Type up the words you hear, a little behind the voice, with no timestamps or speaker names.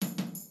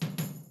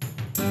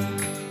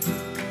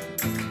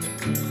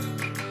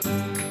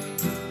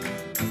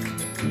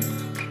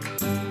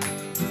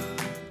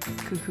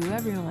Cuckoo,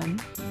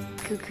 everyone.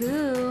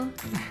 Cuckoo.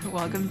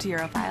 Welcome to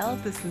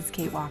Europhile. This is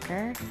Kate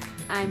Walker.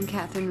 I'm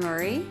Catherine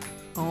Rory.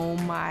 Oh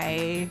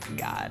my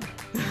God.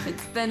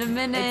 It's been a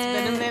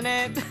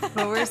minute.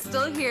 But we're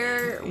still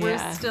here. We're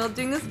still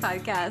doing this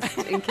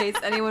podcast in case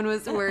anyone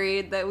was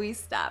worried that we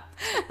stopped.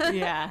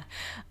 Yeah.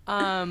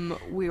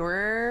 We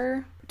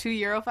were 2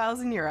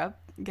 Europhiles in Europe,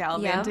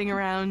 gallivanting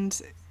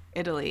around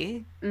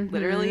Italy.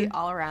 Literally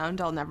all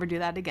around. I'll never do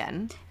that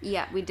again.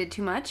 Yeah, we did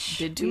too much.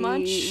 We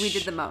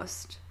did the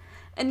most.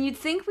 And you'd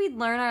think we'd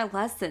learn our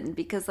lesson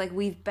because, like,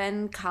 we've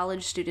been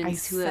college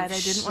students who have I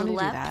didn't want to do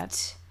schlepped,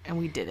 that, and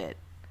we did it.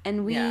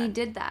 And we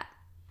did that.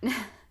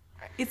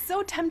 It's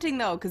so tempting,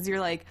 though, because you're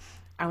like,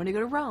 I want to go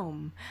to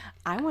Rome.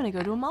 I want to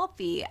go to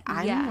Amalfi.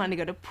 I want to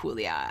go to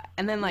Puglia.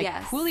 And then, like,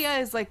 Puglia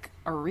is, like,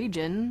 a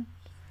region.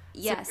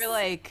 Yes. So you're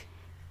like...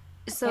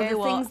 So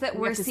the things that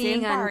we're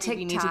seeing on TikTok...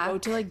 You need to go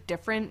to, like,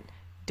 different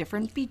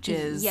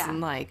beaches. Yeah. And,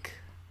 like...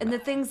 And the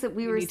things that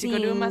we were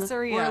seeing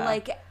were,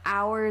 like,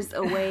 hours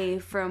away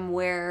from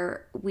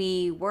where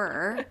we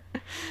were.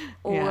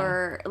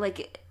 Or,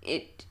 like,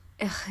 it...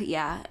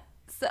 Yeah.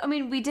 So, I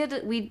mean, we did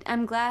it.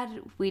 I'm glad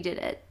we did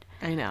it.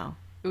 I know.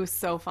 It was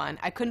so fun.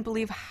 I couldn't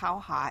believe how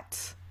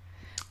hot.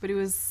 But it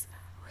was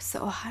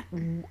so hot.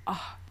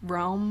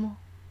 Rome.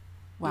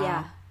 Wow.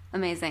 Yeah.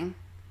 Amazing.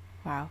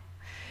 Wow.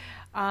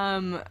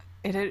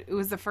 It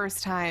was the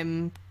first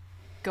time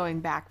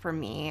going back for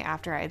me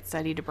after I had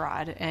studied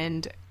abroad,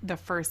 and the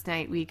first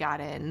night we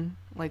got in,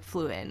 like,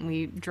 flew in,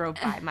 we drove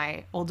by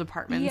my old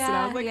apartments, and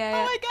I was like,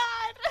 oh my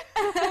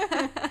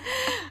God.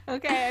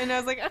 Okay. And I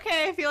was like,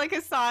 okay, I feel like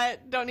I saw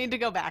it. Don't need to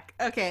go back.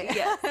 Okay.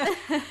 Yeah.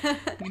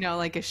 You know,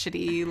 like a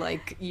shitty,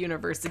 like,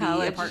 university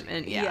college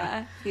apartment.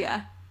 Yeah.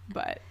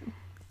 But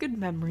good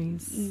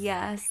memories.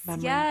 Yes.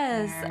 Memories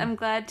yes. there. I'm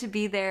glad to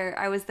be there.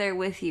 I was there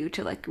with you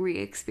to, like,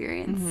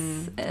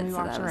 re-experience it. We so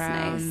walked that was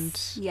around.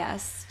 nice.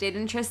 Yes. Stayed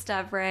in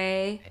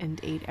Trastevere. And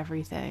ate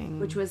everything.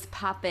 Which was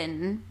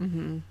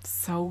poppin'.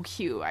 So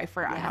cute. I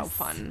forgot how Yes.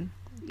 fun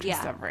Yeah.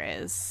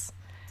 Trastevere is.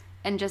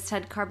 And just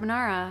had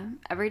carbonara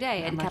every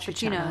day and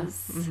Amatriciana.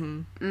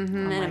 cappuccinos. Oh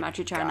and my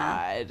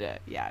amatriciana. God.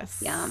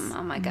 Yes. Yum.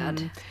 Oh my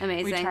God.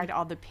 Amazing. We tried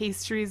all the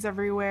pastries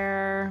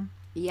everywhere.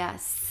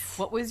 Yes.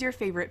 What was your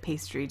favorite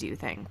pastry, do you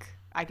think?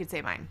 I could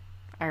say mine.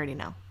 I already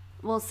know.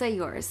 Well, say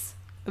yours.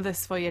 The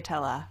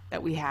sfogliatella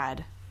that we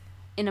had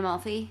In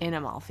Amalfi? in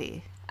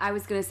Amalfi. I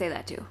was going to say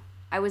that too.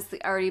 I was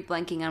already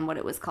blanking on what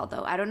it was called,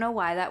 though. I don't know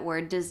why that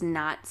word does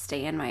not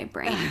stay in my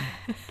brain.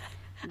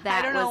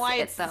 I don't know why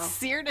it's though.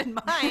 seared in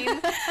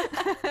mine.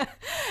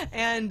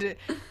 And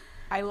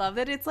I love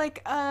that it's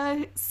like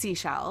a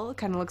seashell.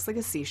 Kind of looks like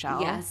a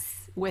seashell.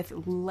 Yes. With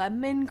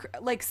lemon,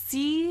 like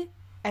sea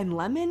and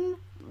lemon.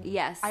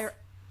 Yes. I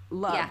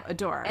love,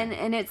 adore.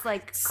 And it's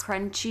like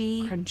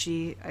crunchy.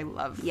 Crunchy. I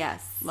love.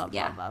 Yes. Love.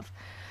 Yeah. Love.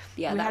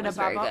 Yeah, we that had was a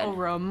very baba good. au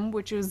rhum,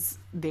 which was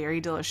very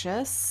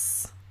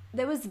delicious.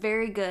 That was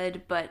very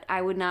good, but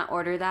I would not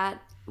order that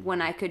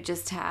when I could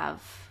just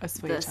have A the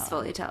sfogliatella.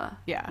 sfogliatella.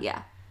 Yeah.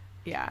 Yeah.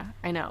 Yeah,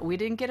 I know. We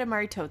didn't get a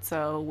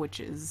maritozzo, which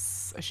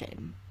is a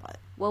shame, but...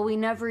 Well, we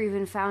never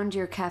even found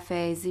your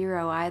Cafe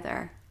Zero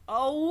either.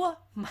 Oh,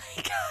 my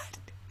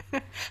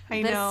God.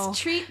 I know. This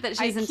treat that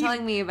she's been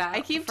telling me about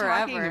I keep forever.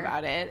 talking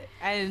about it,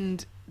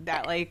 and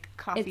that, like,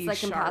 coffee It's, like,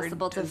 shard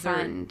impossible to dessert,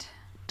 find.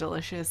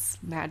 delicious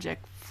magic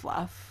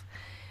fluff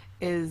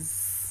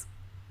is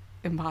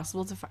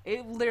impossible to find.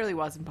 It literally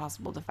was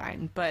impossible to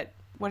find, but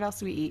what else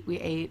did we eat? We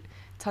ate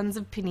tons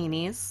of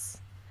paninis.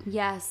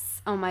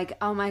 Yes. Oh my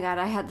God.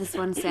 I had this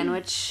one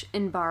sandwich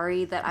in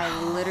Bari that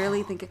I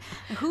literally think...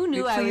 Who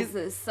knew I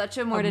was such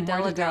a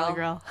mortadella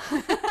girl?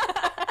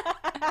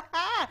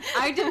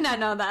 I did not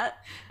know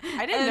that.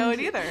 I didn't know it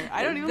either.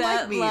 I don't even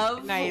like meat. Love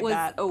and I ate was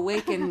that.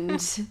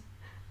 awakened.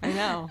 I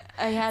know.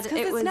 I had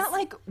It's was not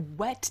like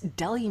wet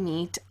deli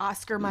meat,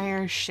 Oscar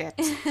Mayer shit.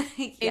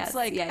 It's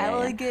like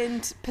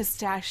elegant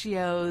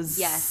pistachios.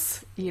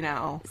 Yes. You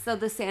know. So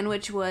the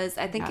sandwich was,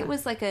 I think it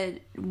was like a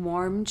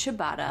warm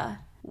ciabatta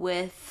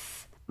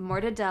with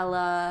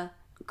mortadella,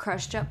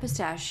 crushed up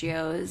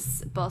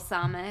pistachios,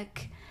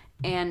 balsamic,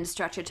 and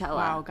stracciatella.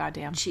 Wow,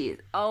 goddamn. Cheese.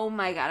 Oh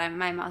my God,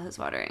 my mouth is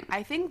watering.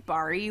 I think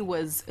Bari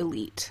was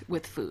elite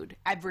with food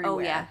everywhere. Oh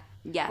yeah.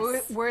 Yes.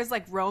 Whereas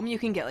like Rome, you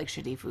can get like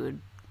shitty food.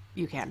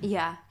 You can.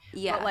 Yeah.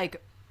 Yeah. But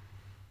like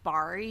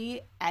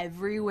Bari,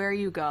 everywhere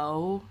you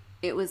go,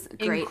 it was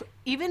great.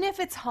 Even if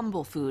it's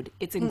humble food,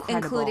 it's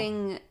incredible.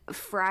 Including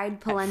fried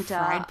polenta.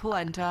 Fried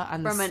polenta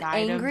on from the an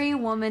side angry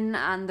woman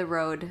on the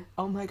road.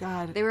 Oh my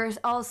God. They were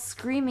all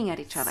screaming at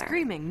each other.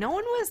 Screaming. No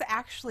one was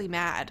actually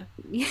mad.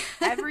 They were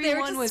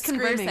Everyone just was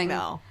conversing. screaming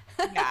though.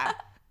 Yeah.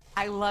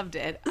 I loved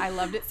it. I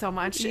loved it so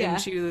much. Yeah.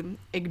 And she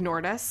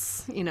ignored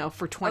us, you know,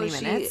 for 20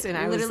 she minutes. And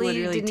I was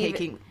literally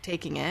didn't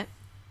taking it.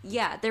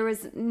 Yeah, there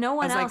was no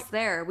one I was else like,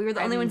 there. We were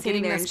the only I'm ones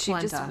sitting getting there, this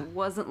and she just polenta.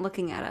 wasn't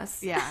looking at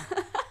us. Yeah.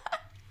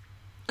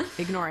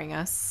 Ignoring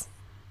us.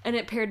 And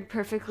it paired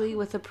perfectly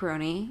with the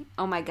pepperoni.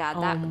 Oh my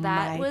God,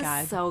 that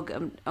was so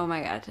good. Oh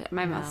my God,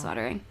 my mouth's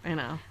watering. I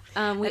know.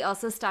 We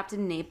also stopped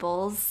in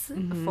Naples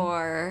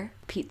for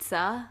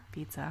pizza.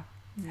 Pizza.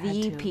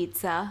 The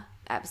pizza.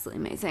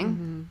 absolutely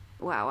amazing.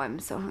 Wow, I'm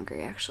so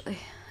hungry, actually.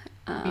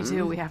 Me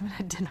too. We haven't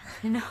had dinner.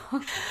 I know.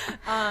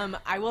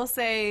 I will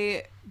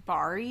say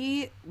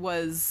Bari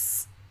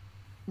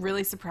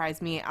really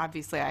surprised me.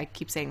 Obviously, I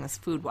keep saying this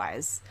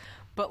food-wise,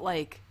 but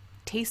like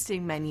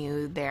tasting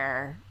menu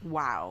there,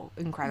 wow,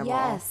 incredible.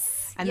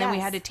 Yes. And then we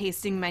had a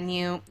tasting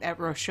menu at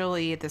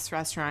Roscioli at this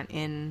restaurant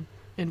in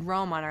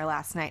Rome on our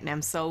last night, and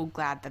I'm so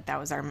glad that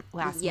was our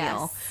last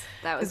meal.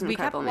 That was an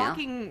incredible meal. We kept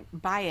walking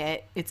by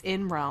it. It's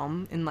in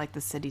Rome, in like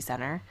the city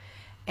center,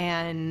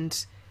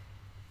 and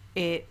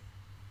it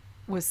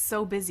was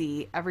so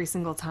busy every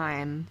single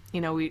time.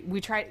 You know,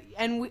 we tried,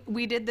 and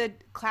we did the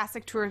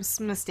classic tourist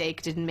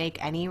mistake, didn't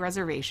make any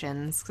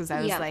reservations, because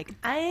I was like,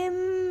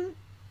 I'm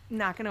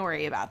not going to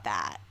worry about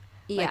that.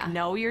 Yeah. Like,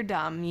 no, you're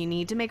dumb. You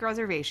need to make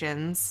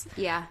reservations.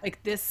 Yeah.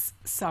 Like, this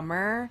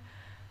summer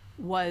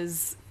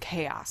was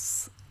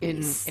chaos.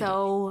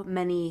 So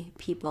many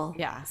people.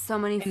 Yeah. So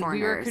many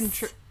foreigners. We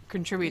were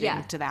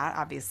contributing to that,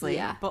 obviously.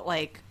 Yeah. But,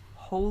 like,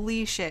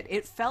 holy shit.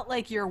 It felt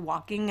like you're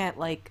walking at,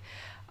 like,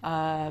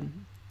 a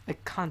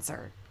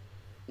concert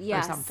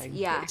or something.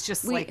 Yeah. It's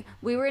just we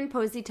were in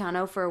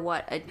Positano for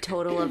a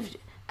total of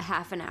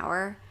half an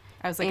hour.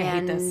 I was like, I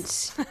hate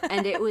this.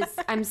 And it was,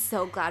 I'm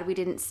so glad we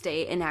didn't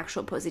stay in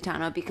actual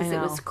Positano because it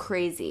was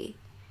crazy.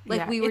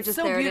 Like, we were it's just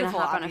so there to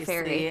beautiful, hop on a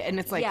ferry. and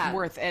it's like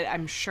worth it,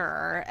 I'm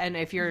sure. And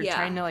if you're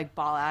trying to like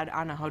ball out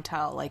on a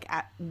hotel, like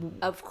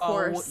of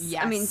course,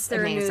 yes, I mean,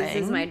 Cernus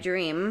is my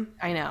dream.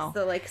 I know.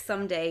 So like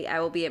someday I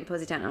will be in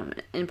Positano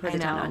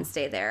and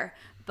stay there.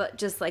 But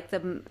just like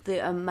the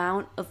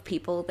amount of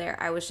people there,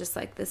 I was just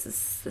like, this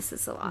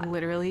is a lot.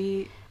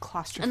 Literally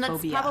claustrophobia.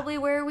 And that's probably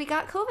where we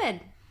got COVID.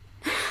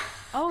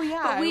 Oh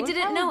yeah, but we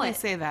didn't know it.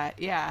 Say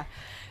that, yeah.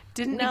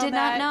 We did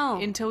not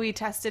know until we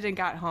tested and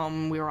got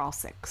home. We were all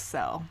sick,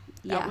 so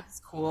that was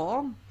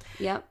cool.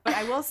 Yep. But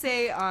I will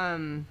say,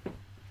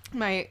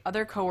 my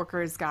other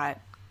coworkers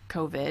got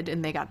COVID,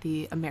 and they got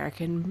the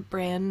American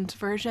brand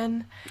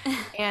version,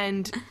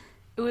 and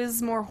it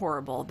was more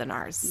horrible than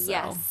ours. So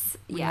yes.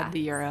 We had the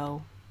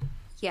Euro.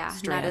 Yeah,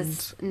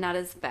 strand. not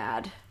as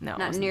bad. No,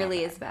 not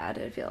nearly as bad.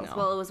 It feels. No.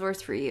 Well, it was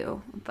worse for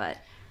you, but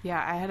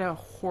yeah, I had a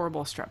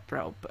horrible strep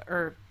throat,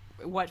 or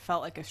what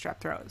felt like a strep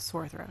throat,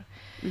 sore throat.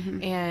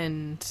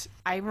 And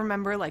I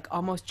remember like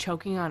almost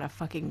choking on a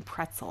fucking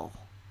pretzel.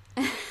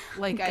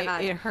 Like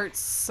it hurts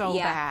so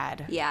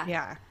bad.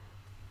 Yeah.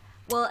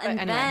 Well,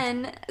 and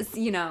then,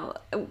 you know,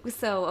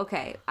 so,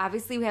 okay,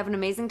 obviously we have an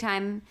amazing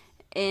time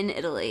in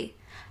Italy,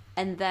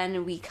 and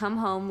then we come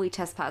home, we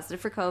test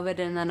positive for COVID,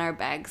 and then our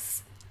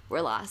bags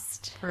were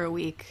lost. For a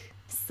week.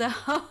 So.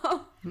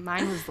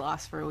 Mine was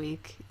lost for a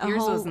week.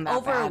 Yours wasn't that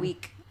over bad. A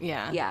week.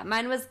 Yeah. Yeah,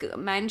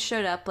 mine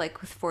showed up like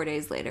 4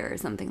 days later or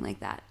something like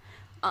that.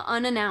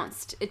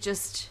 Unannounced. It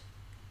just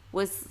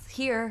was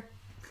here.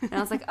 And I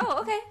was like,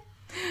 oh, okay.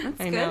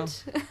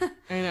 That's good.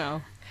 I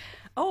know.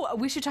 Oh,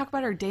 we should talk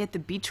about our day at the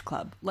beach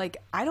club. Like,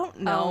 I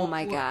don't know. Oh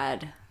my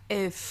God.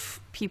 If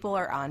people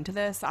are onto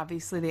this.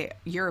 Obviously, the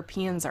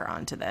Europeans are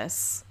onto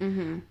this.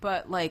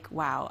 But like,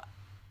 wow,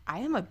 I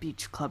am a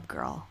beach club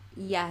girl.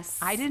 Yes.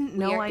 I didn't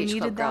know I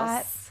needed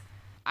that.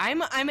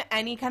 I'm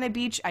any kind of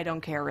beach. I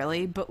don't care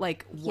really. But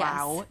like,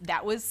 wow,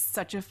 that was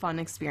such a fun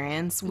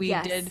experience. We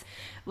did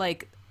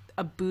like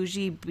a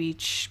bougie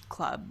beach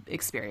club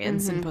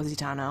experience in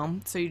Positano.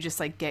 So you just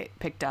like get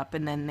picked up,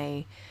 and then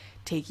they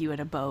take you in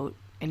a boat,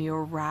 and you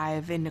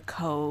arrive in a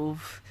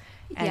cove,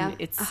 and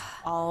it's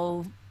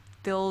all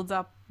filled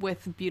up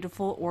with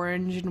beautiful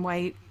orange and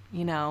white,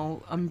 you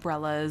know,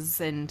 umbrellas,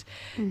 and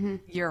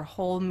your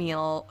whole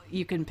meal.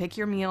 You can pick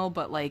your meal,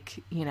 but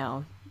like, you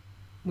know,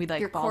 we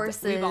like we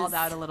balled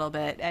out a little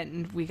bit,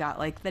 and we got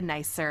like the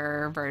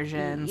nicer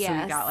version. So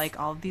we got like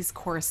all these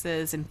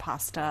courses and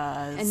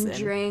pastas and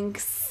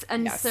drinks,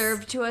 and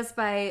served to us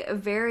by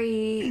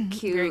very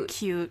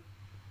cute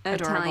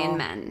Italian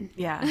men.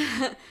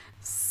 Yeah.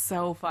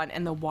 So fun,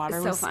 and the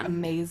water was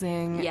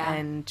amazing. Yeah.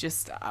 And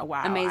just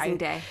wow, amazing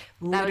day.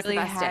 That was the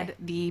best had day.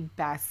 The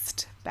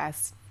best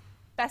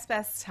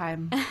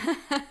time.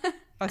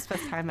 Best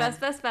time.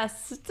 Best.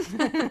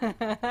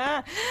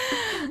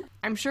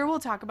 I'm sure we'll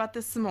talk about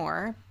this some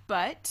more,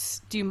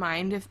 but do you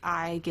mind if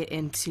I get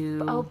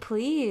into? Oh,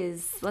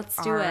 please, let's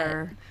do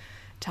it.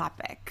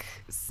 Topic.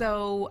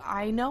 So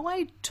I know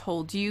I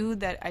told you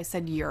that I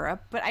said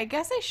Europe, but I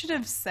guess I should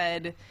have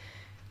said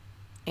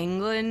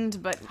England,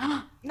 but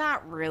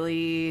not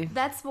really.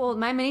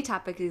 My mini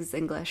topic is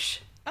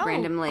English,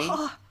 randomly.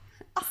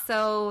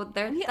 So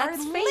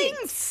that's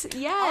linked.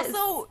 Yes.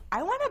 Also,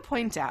 I want to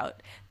point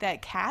out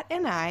that Kat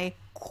and I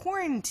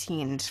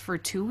quarantined for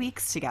 2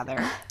 weeks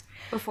together.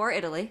 Before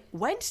Italy.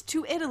 Went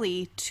to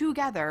Italy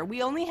together. We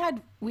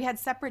had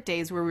separate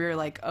days where we were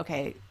like,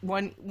 okay,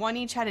 one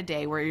each had a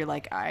day where you're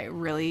like, I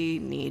really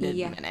need a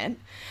minute.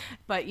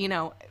 But, you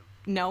know,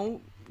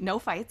 no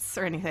fights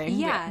or anything.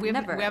 Yeah, we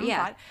haven't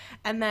fought.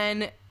 And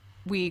then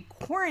we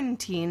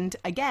quarantined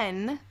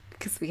again.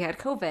 Because we had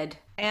COVID.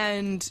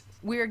 And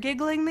we were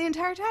giggling the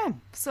entire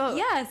time. So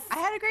yes, I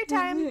had a great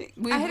time.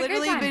 We've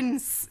literally been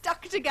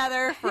stuck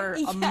together for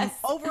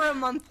over a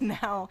month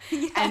now.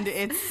 Yes. And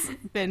it's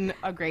been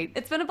a great,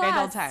 it's been a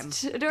blast. Time.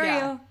 Adore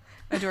you.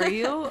 Adore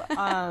you.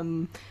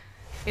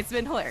 It's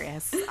been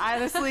hilarious.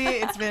 Honestly,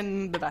 it's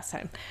been the best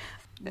time.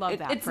 Love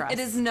that for us. It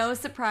is no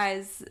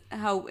surprise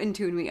how in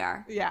tune we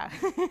are. Yeah.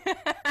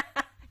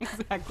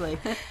 Exactly.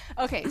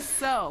 Okay,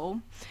 so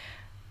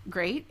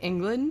great.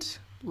 England.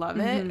 Love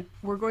it.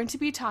 We're going to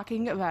be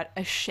talking about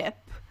a ship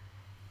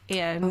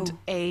and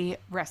a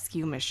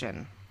rescue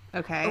mission.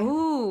 Okay.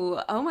 Ooh.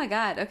 Oh my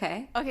God.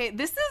 Okay. Okay.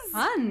 This is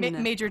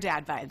major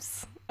dad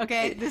vibes.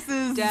 Okay. This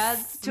is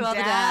dads to all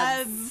the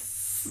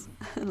dads.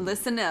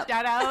 Listen up.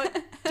 Shout out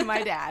to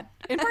my dad.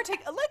 In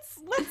particular,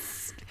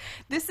 let's.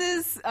 This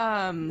is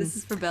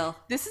for Bill.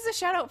 This is a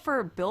shout out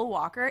for Bill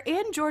Walker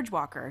and George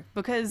Walker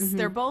because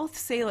they're both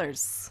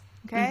sailors.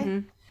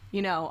 Okay.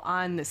 You know,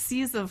 on the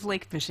seas of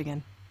Lake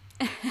Michigan.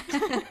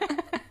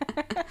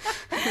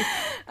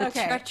 The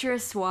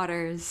treacherous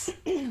waters.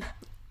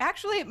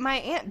 Actually, my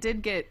aunt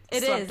did get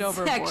swept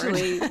overboard.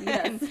 Actually,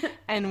 yes.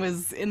 and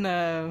was in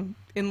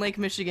Lake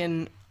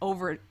Michigan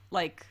over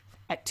like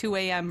at 2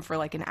 a.m. for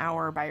like an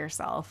hour by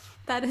herself.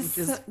 That is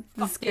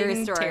the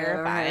scary story.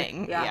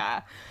 Terrifying.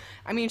 Yeah.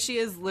 I mean, she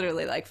is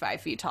literally like 5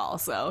 feet tall,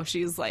 so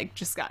she's like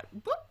just got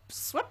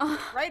swept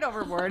right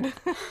overboard.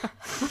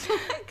 Oh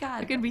my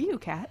God. It could be you,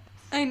 Kat.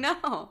 I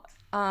know.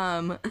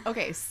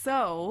 Okay,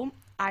 so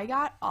I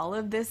got all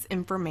of this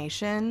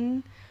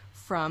information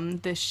from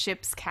the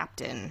ship's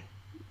captain.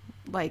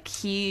 Like,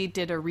 he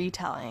did a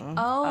retelling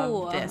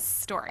of this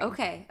story.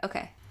 Okay.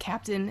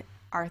 Captain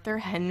Arthur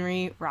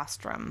Henry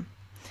Rostrum.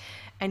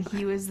 And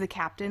he was the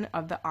captain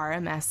of the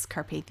RMS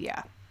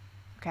Carpathia.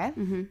 Okay?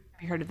 Mm-hmm.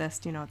 Have you heard of this?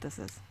 Do you know what this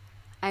is?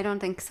 I don't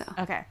think so.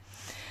 Okay.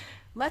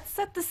 Let's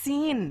set the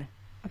scene.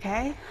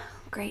 Okay?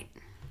 Great.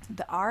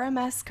 The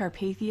RMS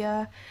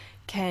Carpathia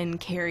can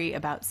carry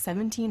about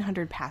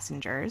 1,700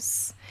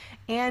 passengers.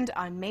 And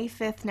on May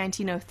 5th,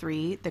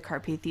 1903, the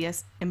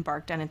Carpathia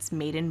embarked on its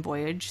maiden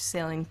voyage,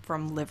 sailing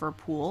from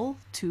Liverpool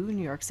to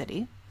New York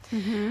City.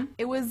 Mm-hmm.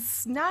 It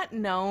was not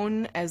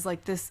known as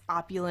like this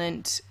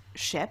opulent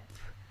ship.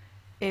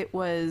 It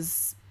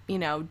was,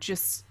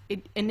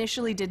 it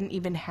initially didn't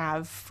even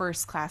have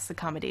first class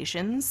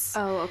accommodations.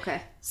 Oh,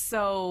 okay.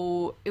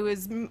 So it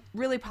was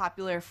really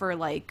popular for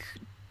like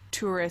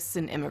tourists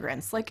and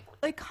immigrants, like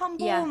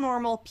humble,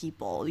 normal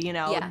people,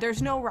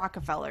 There's no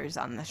Rockefellers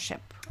on the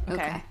ship.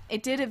 Okay.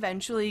 It did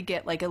eventually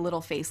get like a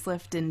little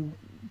facelift and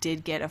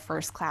did get a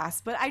first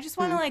class, but I just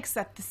want to like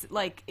set this,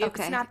 like,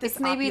 it's not this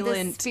it's maybe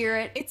opulent. The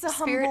Spirit. It's a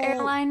Spirit humble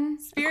airline.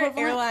 Spirit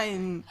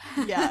airline.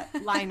 Yeah.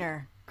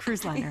 Liner.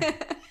 Cruise liner.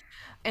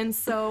 And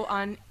so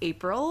on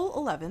April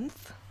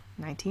 11th,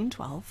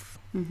 1912,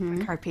 the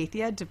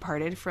Carpathia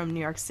departed from New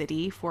York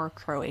City for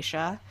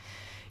Croatia,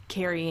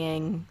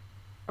 carrying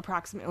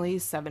approximately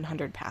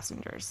 700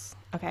 passengers.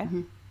 Okay?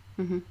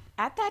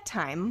 At that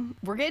time,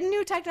 we're getting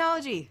new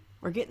technology.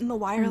 We're getting the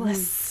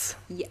wireless.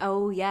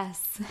 Oh,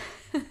 yes.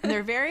 And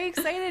they're very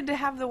excited to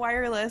have the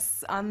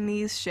wireless on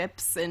these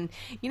ships. And,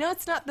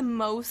 it's not the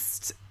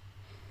most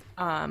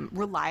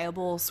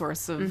reliable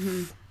source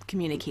of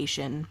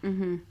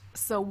communication.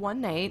 So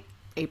one night,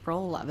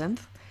 April 11th,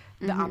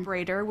 the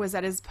operator was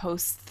at his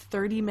post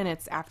 30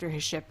 minutes after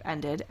his ship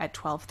ended at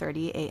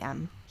 12:30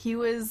 a.m. He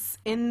was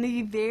in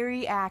the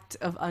very act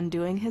of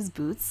undoing his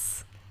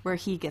boots where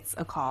he gets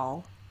a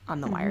call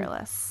on the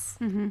wireless.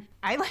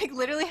 I like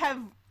literally have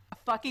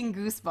fucking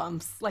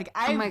goosebumps. Like,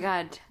 oh my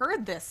God,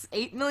 heard this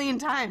 8 million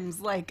times.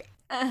 Like,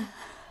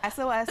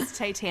 SOS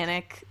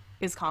Titanic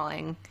is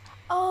calling.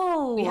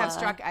 Oh, we have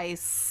struck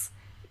ice.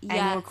 Yes.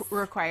 And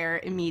require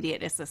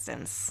immediate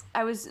assistance.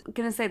 I was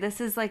going to say, this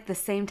is like the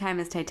same time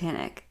as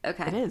Titanic.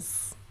 Okay. It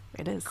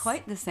is.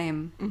 Quite the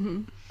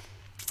same.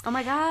 Oh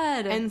my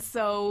God. And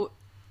so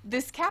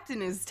this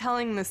captain is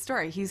telling the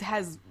story. He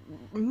has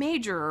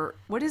major,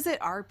 what is it,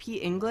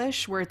 RP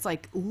English, where it's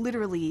like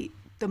literally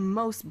the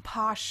most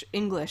posh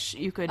English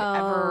you could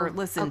ever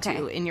listen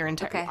to in your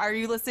entire... Okay. Are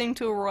you listening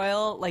to a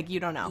royal? Like, you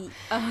don't know.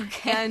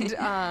 Okay.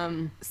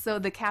 And so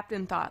the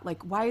captain thought,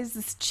 like, why is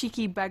this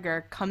cheeky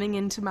beggar coming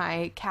into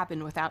my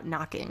cabin without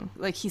knocking?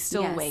 Like, he's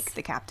still awake,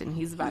 the captain.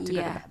 He's about to go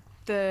to bed.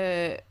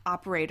 The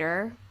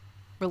operator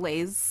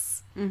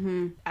relays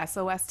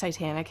SOS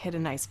Titanic hit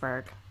an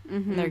iceberg.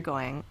 And they're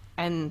going,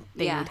 and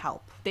they need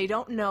help. They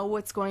don't know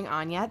what's going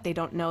on yet. They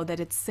don't know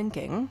that it's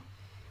sinking.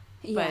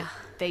 But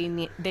they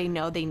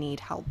know they need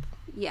help.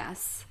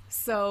 Yes.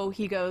 So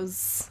he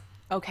goes,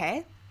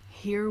 okay,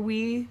 here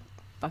we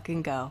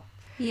fucking go.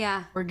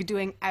 Yeah. We're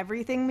doing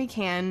everything we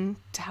can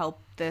to help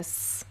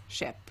this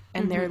ship.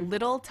 And their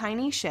little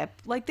tiny ship,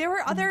 like there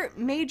were other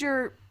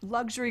major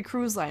luxury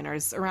cruise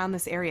liners around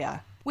this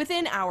area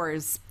within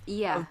hours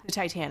of the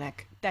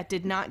Titanic that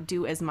did not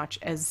do as much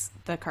as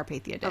the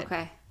Carpathia did.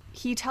 Okay.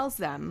 He tells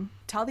the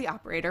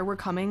operator, we're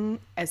coming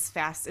as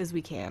fast as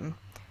we can.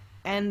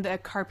 And the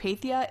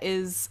Carpathia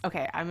is,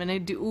 okay,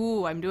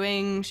 I'm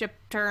doing ship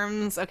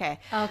terms. Okay.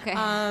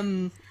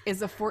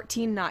 Is a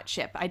 14 knot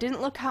ship. I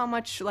didn't look how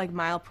much like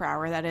mile per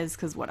hour that is,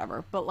 because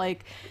whatever. But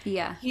like,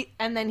 yeah.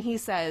 And then he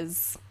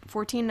says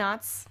 14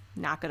 knots,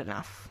 not good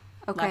enough.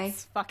 Okay.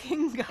 Let's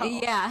fucking go.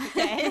 Yeah.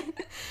 Okay.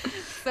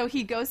 So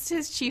he goes to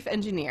his chief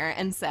engineer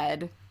and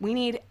said, we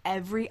need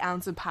every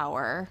ounce of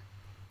power,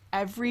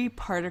 every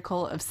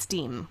particle of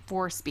steam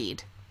for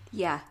speed.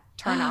 Yeah.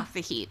 Turn off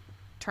the heat.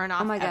 Turn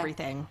off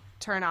everything.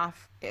 Turn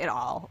off it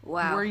all.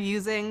 Wow. We're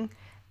using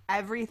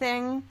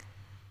everything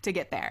to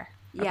get there.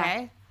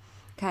 Okay?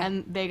 Okay.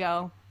 And they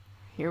go,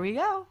 here we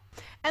go.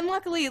 And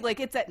luckily, like,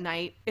 it's at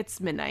night. It's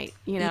midnight,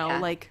 you know? Yeah.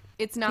 Like,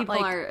 it's not People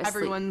like are asleep.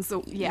 everyone's...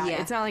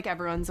 it's not like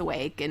everyone's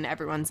awake and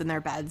everyone's in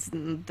their beds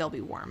and they'll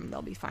be warm.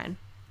 They'll be fine.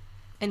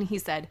 And he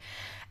said,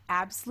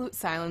 absolute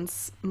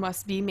silence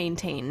must be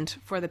maintained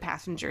for the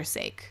passenger's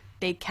sake.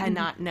 They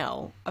cannot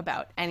know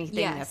about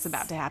anything that's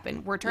about to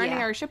happen. We're turning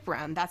our ship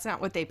around. That's not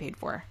what they paid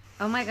for.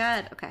 Oh my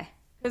God. Okay.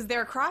 Because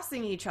they're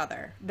crossing each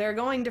other. They're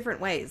going different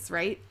ways,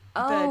 right?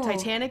 Oh. The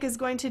Titanic is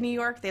going to New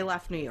York. They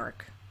left New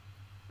York.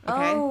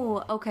 Okay?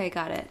 Oh, okay.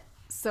 Got it.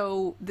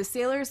 So the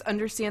sailors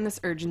understand this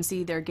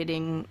urgency. They're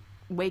getting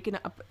waken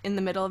up in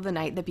the middle of the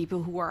night, the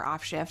people who are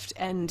off shift,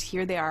 and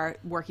here they are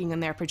working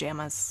in their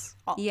pajamas.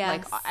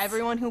 Yes. Like,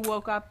 everyone who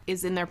woke up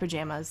is in their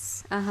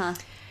pajamas. Uh-huh.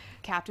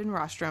 Captain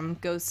Rostrom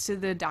goes to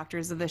the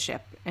doctors of the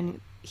ship and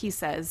he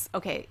says,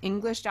 okay,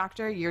 English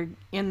doctor, you're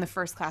in the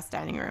first class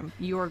dining room.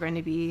 You are going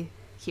to be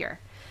here.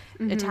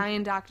 Mm-hmm.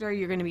 Italian doctor,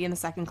 you're going to be in the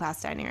second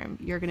class dining room.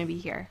 You're going to be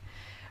here.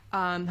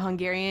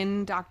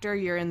 Hungarian doctor,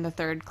 you're in the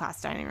third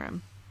class dining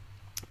room.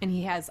 And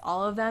he has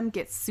all of them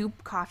get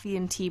soup, coffee,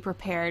 and tea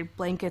prepared,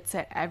 blankets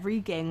at every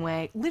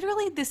gangway.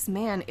 Literally, this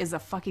man is a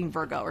fucking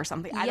Virgo or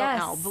something. I don't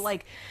know. But,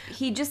 like...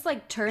 He just,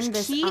 like, turned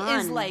this on. He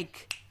is,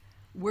 like...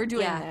 We're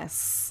doing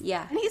this.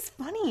 Yeah. And he's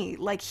funny.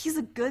 Like, he's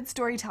a good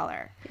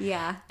storyteller.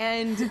 Yeah.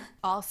 And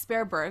all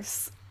spare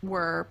berths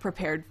were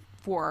prepared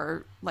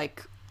for,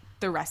 like,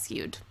 the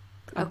rescued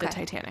of the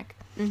Titanic,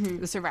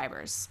 the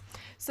survivors.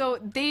 So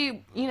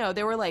they,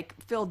 they were,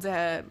 like, filled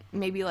to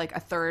maybe, like, a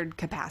third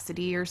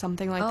capacity or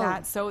something like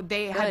that. So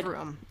they had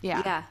room.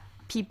 Yeah. Yeah.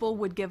 People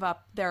would give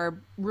up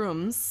their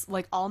rooms.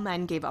 Like, all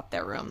men gave up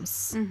their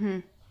rooms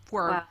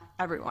for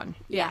everyone.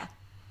 Yeah.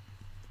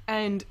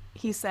 And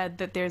he said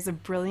that there's a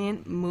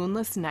brilliant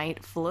moonless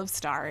night full of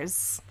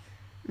stars.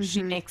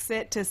 She makes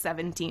it to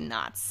 17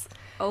 knots.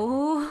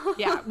 Oh.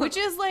 Yeah, which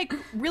is like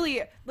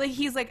really, like,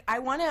 he's like, I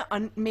want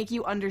to make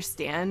you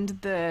understand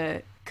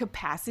the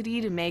capacity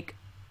to make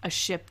a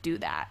ship do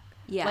that.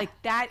 Yeah. Like,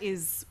 that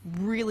is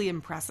really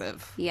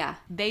impressive. Yeah.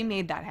 They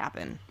made that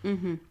happen.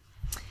 Mm-hmm.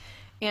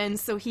 And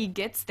so he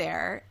gets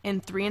there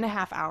in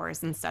 3.5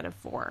 hours instead of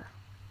 4.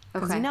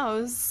 Because he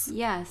knows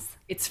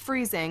it's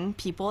freezing.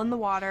 People in the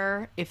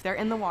water, if they're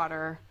in the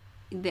water,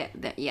 et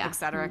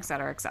cetera, et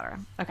cetera, et cetera.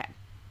 Okay.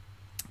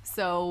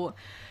 So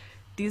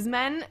these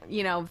men,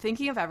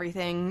 thinking of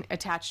everything,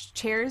 attach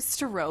chairs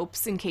to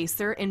ropes in case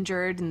they're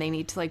injured and they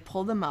need to, like,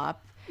 pull them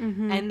up.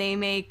 Mm-hmm. And they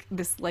make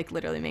this, like,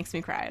 literally makes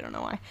me cry. I don't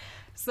know why.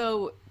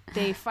 So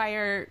they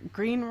fire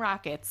green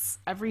rockets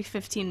every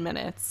 15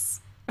 minutes.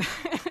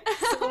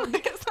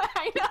 Because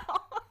I know.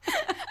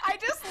 I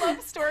just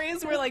love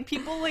stories where, like,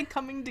 people, like,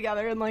 coming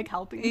together and, like,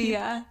 helping people.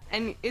 Yeah.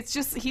 And it's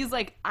just, he's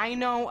like, I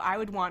know I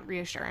would want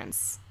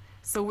reassurance.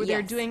 So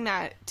they're doing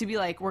that to be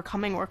like, we're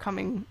coming,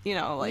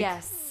 like.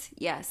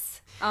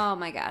 Yes. Oh,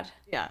 my God.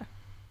 Yeah.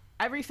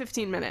 Every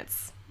 15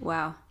 minutes.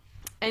 Wow.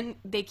 And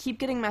they keep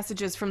getting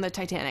messages from the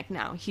Titanic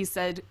now. He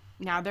said,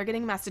 now they're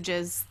getting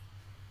messages.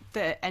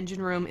 The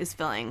engine room is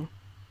filling.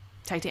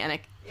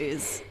 Titanic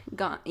is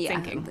gone. Yeah.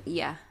 Sinking.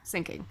 Yeah.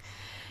 Sinking.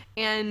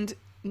 And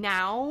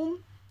now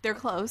they're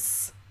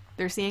close.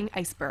 They're seeing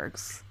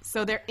icebergs.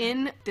 So they're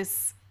in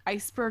this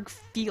iceberg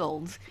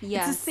field.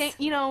 Yes. It's the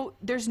same,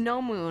 there's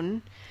no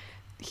moon.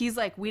 He's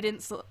like, we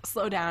didn't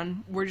slow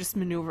down. We're just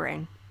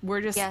maneuvering.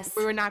 We're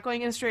not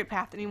going in a straight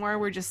path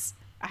anymore.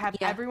 I have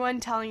everyone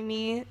telling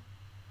me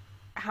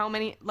how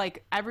many,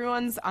 like,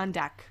 everyone's on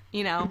deck,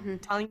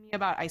 telling me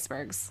about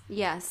icebergs.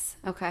 Yes.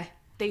 Okay.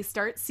 They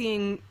start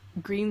seeing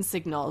green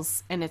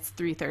signals and it's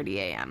 3:30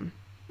 a.m.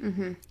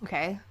 Mm-hmm.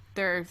 Okay.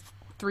 They're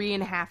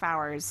 3.5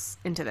 hours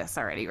into this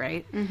already,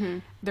 right? Mm-hmm.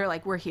 They're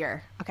like, we're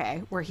here.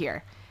 Okay, we're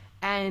here.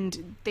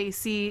 And they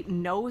see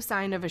no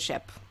sign of a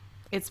ship.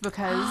 It's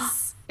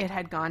because it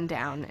had gone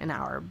down an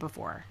hour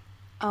before.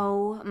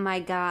 Oh, my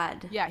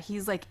God. Yeah,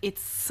 he's like,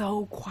 it's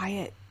so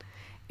quiet.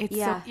 It's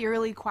so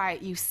eerily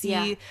quiet. You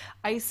see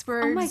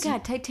icebergs. Oh, my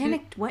God.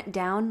 Titanic went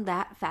down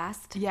that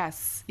fast?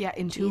 Yes. Yeah,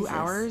 in 2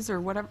 hours or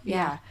whatever.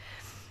 Yeah.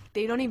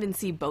 They don't even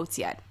see boats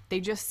yet. They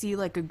just see,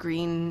 like, a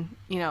green,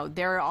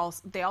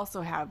 they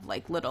also have,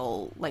 like,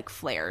 little, like,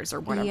 flares or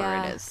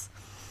whatever it is.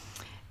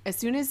 As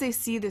soon as they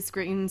see this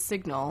green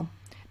signal,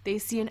 they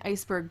see an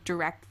iceberg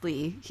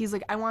directly. He's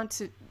like, I want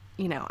to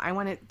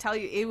tell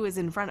you it was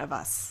in front of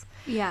us.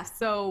 Yeah.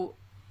 So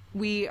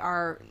we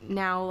are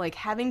now, like,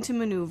 having to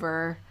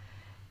maneuver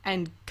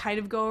and kind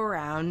of go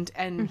around.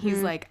 And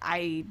he's like,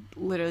 I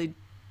literally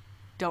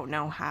don't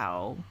know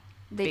how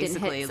they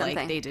basically didn't hit something.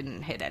 like they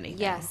didn't hit anything.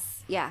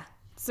 Yes. Yeah.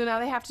 So now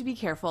they have to be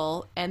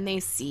careful, and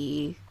they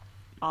see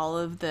all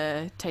of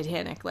the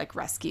Titanic like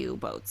rescue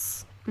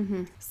boats.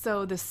 Mm-hmm.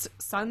 So the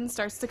sun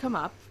starts to come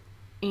up,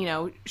 you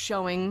know,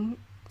 showing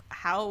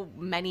how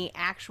many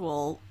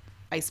actual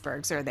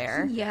icebergs are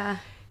there. Yeah.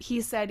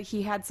 He said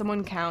he had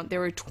someone count, there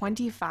were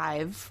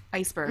 25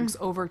 icebergs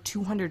over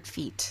 200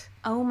 feet.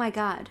 Oh my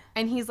God.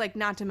 And he's like,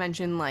 not to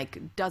mention like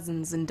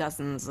dozens and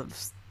dozens of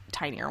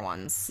tinier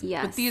ones.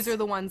 Yes. But these are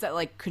the ones that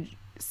like could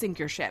sink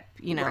your ship,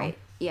 you know? Right.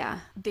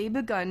 Yeah. They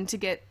begun to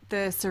get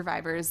the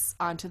survivors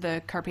onto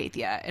the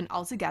Carpathia, and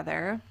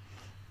altogether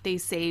they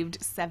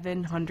saved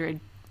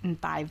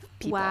 705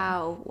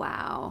 people.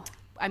 Wow.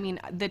 I mean,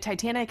 the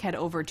Titanic had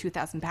over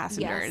 2,000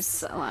 passengers.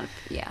 Yes, a lot of,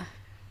 yeah.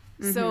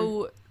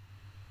 So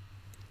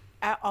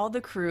all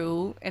the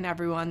crew and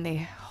everyone,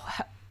 they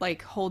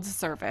like hold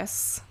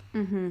service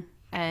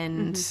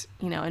and,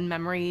 you know, in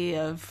memory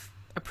of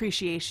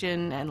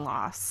appreciation and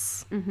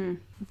loss.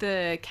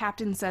 The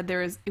captain said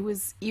it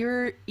was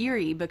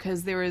eerie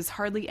because there was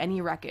hardly any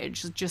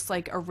wreckage, just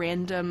like a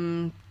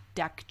random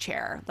deck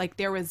chair. Like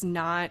there was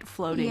not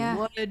floating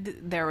wood.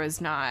 There was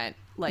not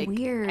like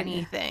weird.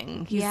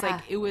 Anything. He's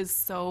like, it was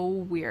so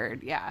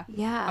weird. Yeah.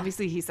 Yeah.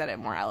 Obviously he said it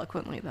more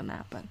eloquently than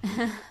that, but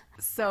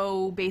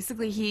so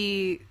basically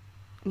he,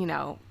 you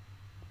know,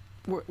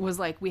 was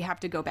like, we have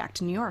to go back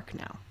to New York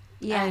now.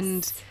 Yes.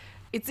 And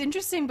it's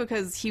interesting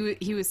because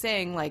he was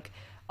saying like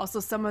also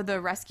some of the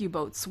rescue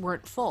boats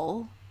weren't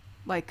full,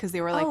 like because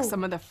they were like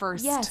some of the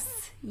first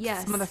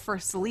some of the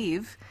first to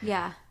leave.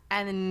 Yeah.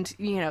 And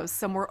you know,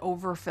 some were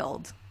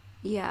overfilled.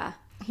 Yeah.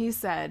 He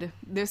said,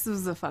 this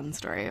was a fun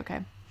story,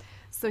 okay?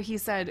 So he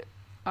said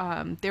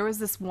there was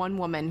this one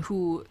woman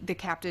who the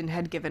captain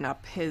had given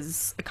up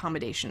his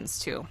accommodations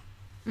to.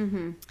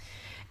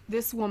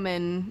 This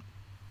woman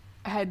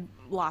had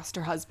lost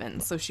her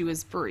husband, so she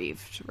was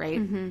bereaved,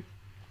 right?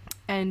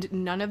 And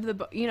none of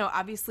the, you know,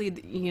 obviously,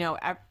 you know,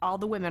 all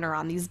the women are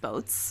on these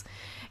boats,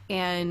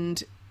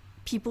 and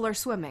people are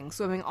swimming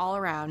all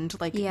around.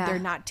 Like, they're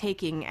not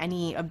taking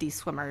any of these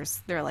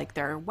swimmers. They're like,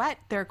 they're wet,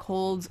 they're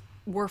cold,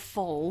 we're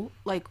full.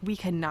 Like, we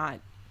cannot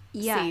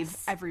save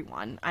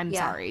everyone. I'm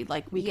sorry.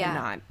 Like, we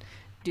cannot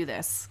do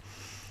this.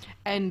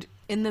 And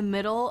in the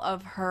middle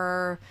of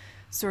her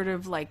sort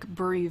of like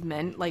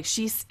bereavement, like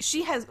she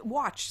has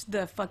watched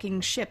the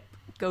fucking ship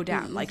go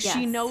down. Like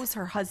she knows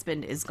her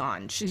husband is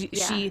gone.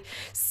 She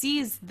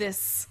sees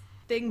this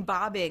thing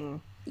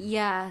bobbing.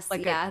 Yes.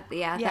 Like that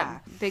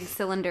big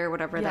cylinder,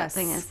 whatever that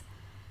thing is.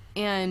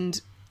 And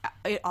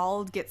it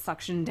all gets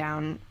suctioned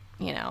down,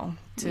 you know,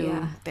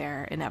 to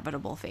their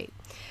inevitable fate.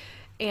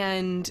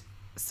 And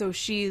so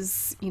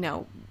she's, you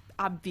know,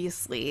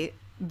 obviously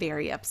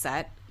very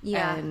upset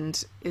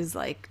and is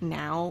like,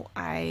 now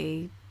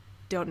I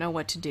don't know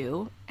what to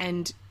do.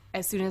 And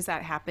as soon as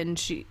that happened,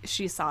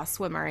 she saw a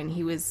swimmer, and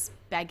he was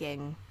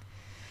begging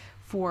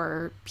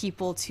for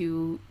people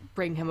to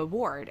bring him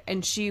aboard,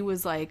 and she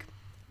was like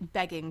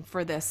begging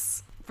for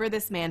this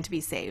man to be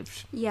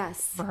saved.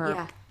 Yes. For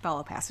her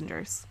fellow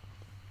passengers.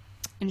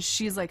 And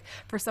she's like,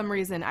 for some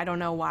reason, I don't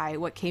know why,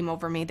 what came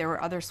over me, there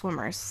were other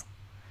swimmers.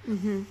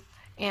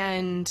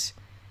 And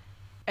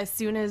as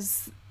soon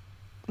as,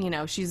 you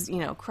know, she's, you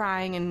know,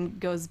 crying and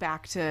goes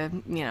back to,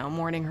 you know,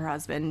 mourning her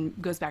husband,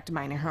 goes back to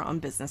minding her own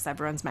business.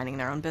 Everyone's minding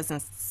their own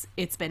business.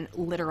 It's been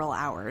literal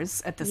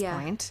hours at this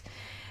point.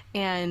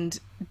 And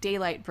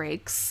daylight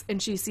breaks,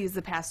 and she sees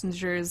the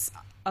passengers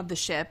of the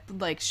ship,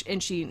 like,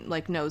 and she,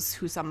 like, knows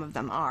who some of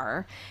them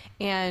are.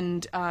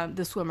 And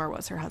the swimmer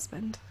was her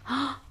husband.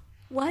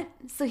 What?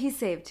 So he's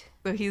saved.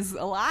 So he's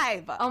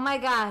alive. Oh my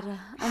God.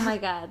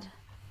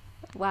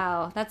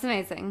 Wow. That's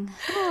amazing.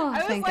 Oh,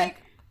 I was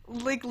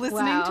like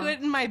listening to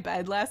it in my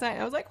bed last night.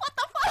 I was like, what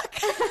the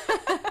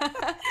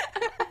fuck?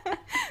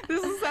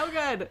 This is so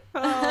good.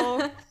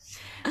 Oh.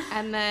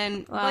 And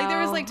then like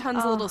there was like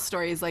tons of little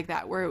stories like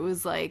that where it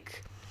was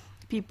like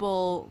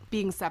people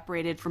being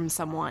separated from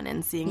someone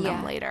and seeing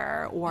them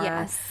later,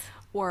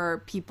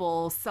 or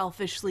people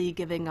selfishly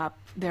giving up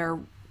their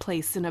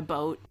place in a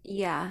boat,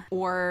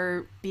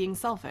 or being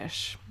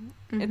selfish.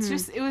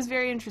 It was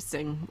very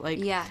interesting. Like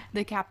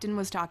the captain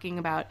was talking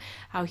about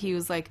how he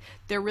was like,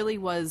 there really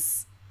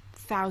was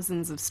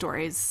thousands of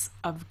stories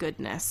of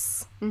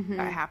goodness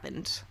that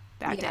happened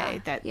that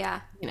day that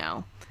you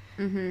know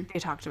they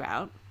talked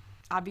about.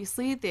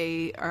 Obviously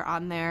they are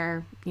on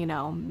their, you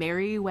know,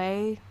 merry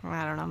way,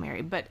 I don't know,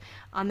 merry, but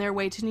on their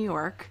way to New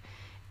York,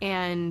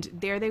 and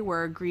there they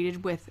were,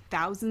 greeted with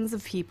thousands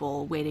of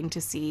people waiting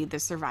to see the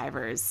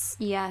survivors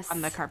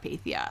on the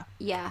Carpathia.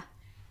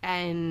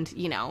 And,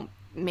 you know,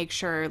 make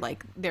sure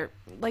like they're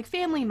like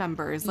family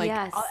members,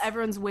 like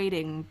everyone's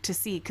waiting to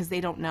see because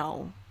they don't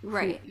know,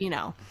 right? Who, you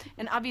know,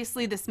 and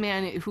obviously this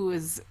man who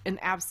is an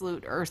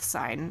absolute earth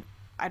sign,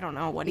 I don't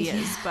know what he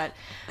is, but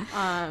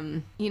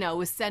you know,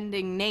 was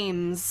sending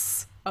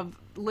names of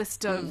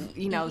list of,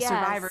 you know,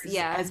 survivors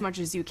as much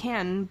as you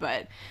can,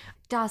 but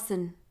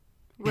Dawson,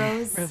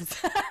 Rose.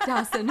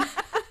 Dawson.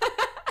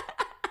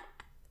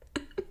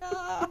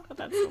 Oh,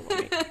 that's so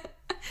funny.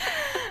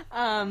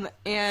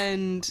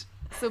 And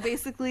so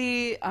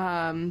basically,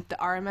 the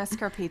RMS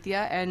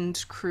Carpathia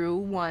and crew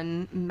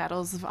won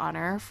medals of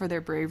honor for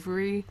their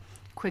bravery,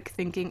 quick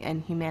thinking,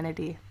 and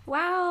humanity.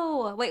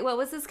 Wow. Wait, what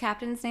was his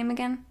captain's name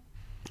again?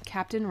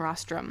 Captain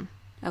Rostrum.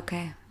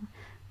 Okay.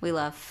 We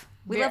love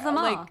them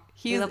all. Like,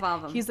 we love all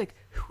of them. He's like,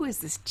 who is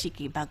this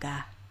cheeky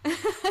bugger?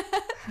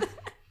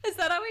 Is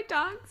that how he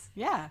talks?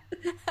 Yeah.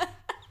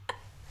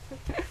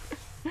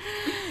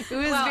 It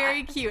was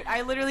very cute.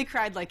 I literally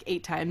cried like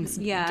 8 times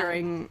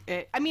during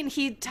it. I mean,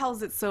 he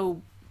tells it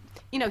so,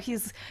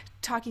 he's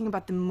talking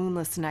about the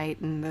moonless night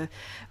and the,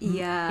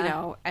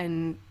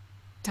 and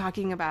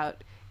talking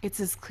about it's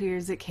as clear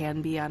as it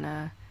can be on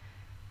a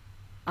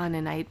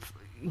night,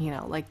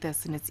 like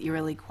this, and it's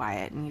eerily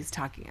quiet, and he's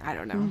talking, I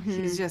don't know. Mm-hmm.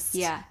 He's just...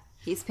 Yeah,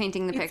 he's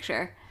painting the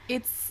picture.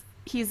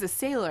 He's a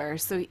sailor,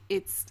 so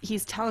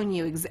he's telling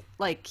you,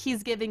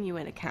 he's giving you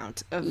an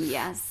account of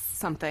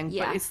something,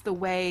 but it's the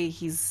way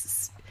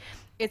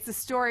it's the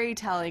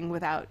storytelling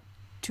without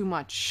too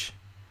much,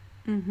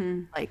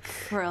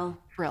 frill.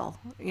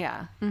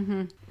 Yeah.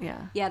 Mm-hmm.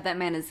 Yeah. Yeah, that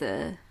man is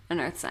an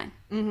earth sign.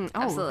 Mm-hmm.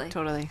 Oh, absolutely.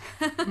 Totally.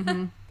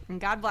 Mm-hmm. And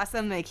God bless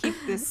them, they keep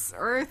this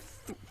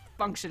earth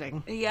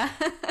functioning. Yeah.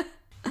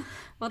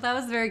 Well, that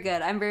was very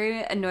good. I'm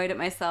very annoyed at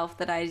myself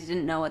that I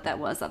didn't know what that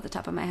was off the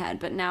top of my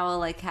head, but now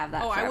I'll have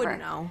that forever. I wouldn't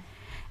know.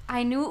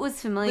 I knew it was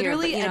familiar,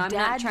 literally, but a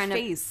I'm not trying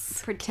face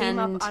to pretend.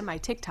 Came up on my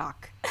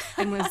TikTok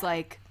and was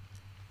like,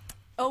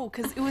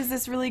 because it was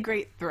this really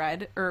great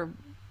thread or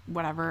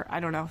whatever.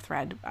 I don't know,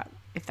 thread,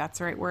 if that's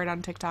the right word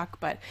on TikTok,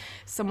 but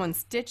someone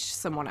stitched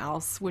someone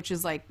else, which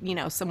is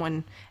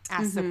someone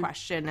asks a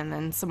question and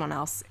then someone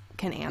else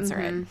can answer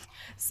it.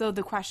 So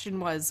the question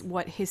was,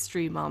 what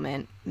history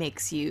moment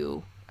makes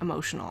you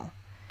emotional?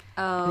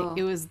 Oh.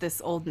 It was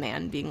this old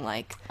man being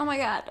like, oh my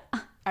God.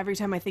 Every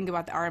time I think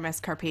about the RMS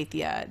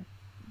Carpathia,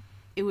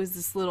 it was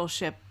this little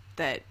ship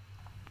that,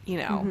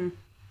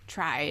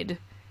 tried,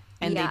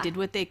 and they did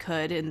what they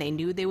could, and they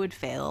knew they would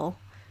fail.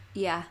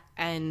 Yeah.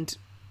 And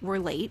were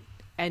late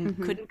and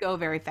couldn't go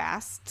very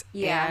fast.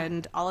 Yeah.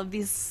 And all of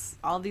these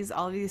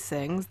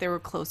things, there were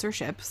closer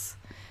ships.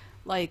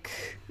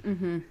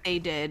 They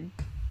did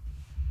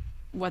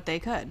what they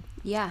could.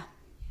 Yeah.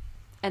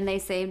 And they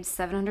saved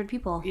 700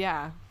 people.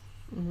 Yeah.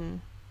 Mm-hmm.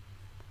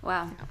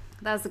 Wow.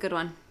 That was a good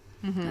one.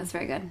 Mm-hmm. That's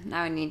very good.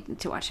 Now I need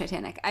to watch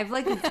Titanic. I've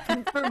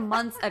for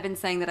months I've been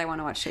saying that I want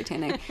to watch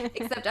Titanic.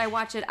 Except I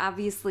watch it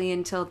obviously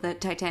until the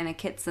Titanic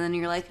hits, and then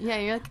you're like,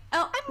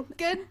 oh, I'm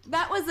good.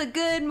 That was a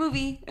good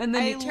movie. And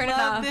then you turn it off.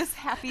 I love this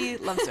happy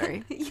love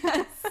story.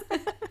 Yes.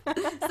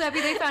 So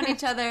happy they found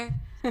each other.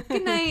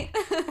 Good night.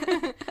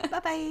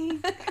 Bye-bye.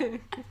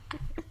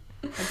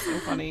 That's so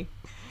funny.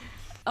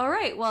 All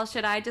right. Well,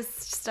 should I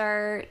just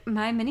start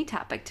my mini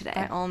topic today?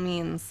 By all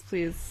means,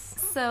 please.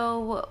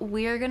 So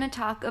we're going to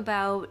talk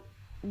about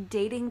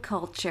dating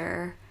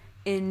culture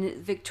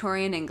in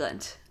Victorian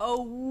England.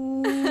 Oh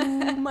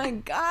my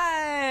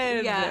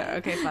God. Yeah.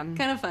 Okay, fun.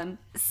 Kind of fun.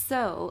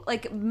 So,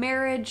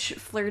 marriage,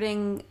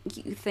 flirting,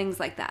 things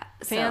like that.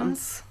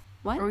 Fans? So,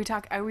 what?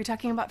 Are we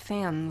talking about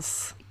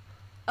fans?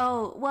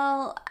 Oh,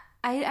 well,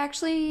 I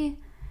actually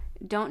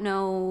don't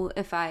know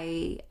if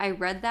I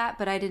read that,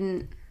 but I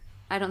don't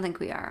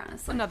think we are,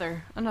 honestly.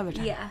 Another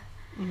time. Yeah.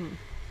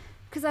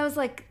 Because I was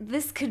like,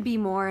 this could be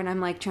more, and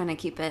I'm trying to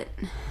keep it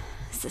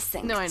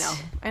succinct. No,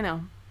 I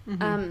know.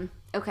 Mm-hmm.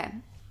 Okay.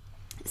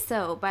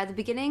 So by the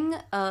beginning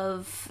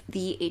of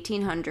the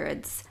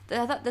 1800s,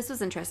 I thought this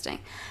was interesting.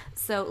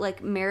 So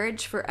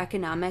marriage for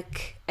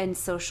economic and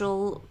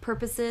social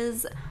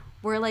purposes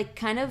were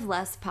kind of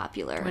less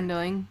popular.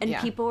 Dwindling. And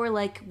people were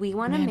like, we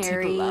want to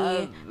marry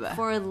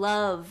for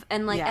love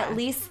and at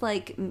least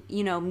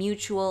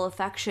mutual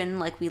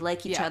affection, we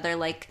like each other,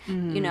 and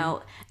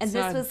it's this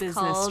not was a business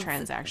called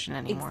transaction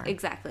anymore.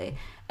 Exactly.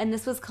 And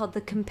this was called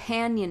the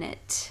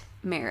companionate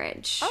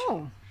marriage.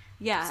 Oh.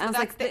 Yeah. So I was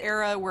that's the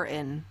era we're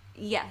in.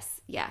 Yes.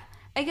 Yeah.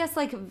 I guess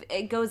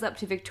it goes up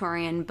to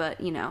Victorian,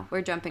 but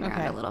we're jumping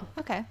around a little.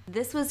 Okay.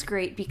 This was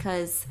great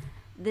because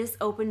this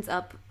opens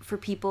up for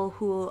people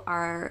who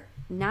are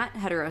not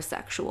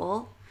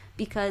heterosexual,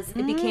 because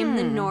it became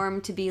the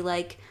norm to be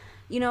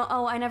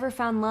oh, I never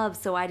found love,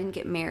 so I didn't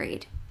get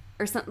married.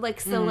 Or something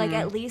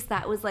at least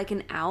that was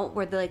an out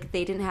where they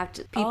didn't have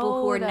to,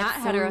 people who are not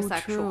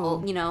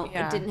heterosexual,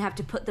 didn't have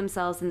to put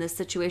themselves in this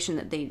situation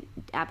that they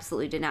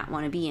absolutely did not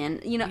want to be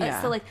in.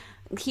 So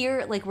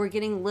here we're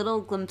getting little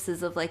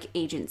glimpses of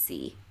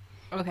agency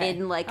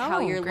in how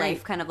your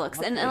life kind of looks.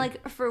 Lovely.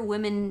 And for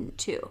women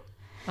too.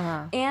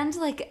 Uh-huh. And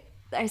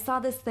I saw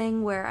this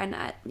thing where, and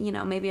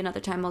maybe another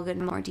time I'll get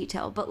into more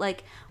detail, but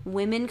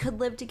women could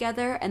live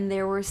together, and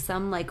there were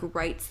some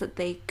rights that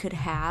they could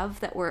have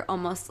that were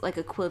almost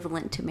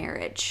equivalent to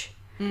marriage.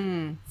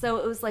 So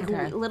it was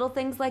little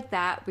things like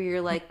that where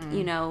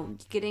you're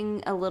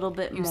getting a little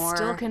bit more. You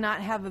still cannot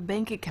have a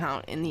bank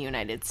account in the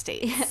United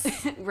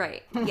States.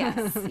 Right.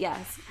 Yes.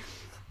 Yes.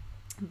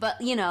 But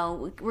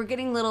we're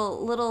getting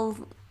little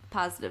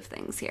positive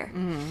things here.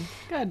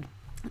 Good.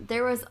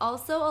 There was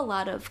also a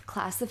lot of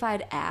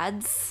classified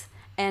ads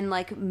and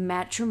like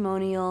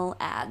matrimonial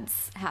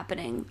ads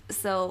happening.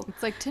 So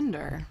it's like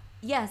Tinder.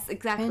 Yes,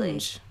 exactly.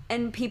 Hinge.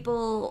 And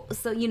people,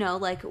 so, you know,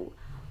 like,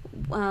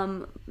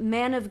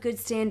 man of good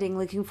standing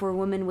looking for a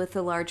woman with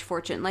a large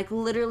fortune. Like,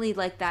 literally,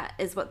 like, that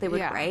is what they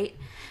would write.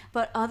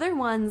 But other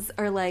ones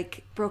are,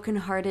 like,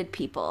 broken-hearted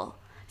people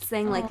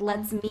saying, like,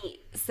 let's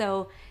meet.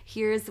 So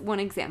here's one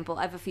example.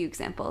 I have a few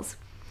examples.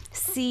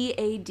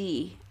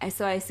 CAD.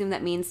 So I assume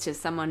that means to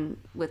someone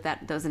with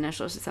those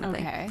initials or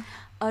something. Okay.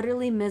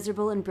 Utterly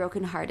miserable and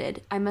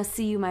brokenhearted. I must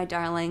see you, my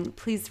darling.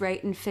 Please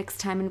write and fix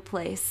time and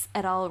place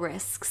at all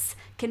risks.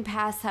 Can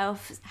pass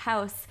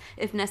house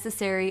if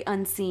necessary,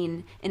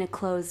 unseen, in a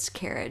closed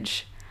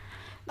carriage.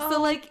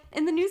 So, like,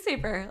 in the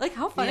newspaper. Like,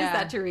 how fun is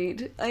that to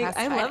read? Like,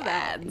 I love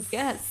that. Ads.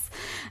 Yes.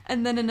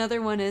 And then another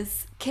one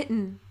is,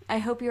 Kitten, I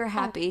hope you are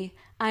happy.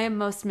 I am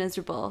most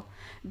miserable.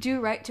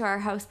 Do write to our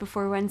house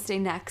before Wednesday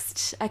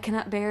next. I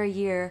cannot bear a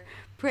year.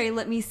 Pray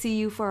let me see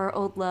you for our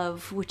old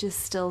love, which is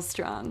still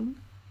strong.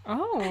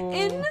 Oh.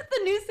 In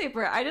the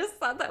newspaper. I just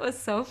thought that was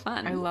so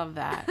fun. I love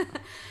that.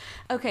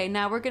 Okay,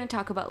 now we're going to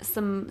talk about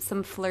some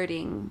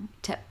flirting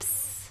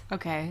tips.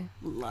 Okay.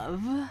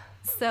 Love.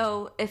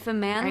 So, if a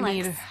man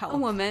likes a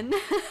woman,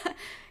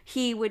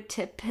 he would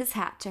tip his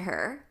hat to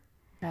her.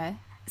 Okay.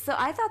 So,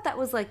 I thought that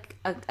was like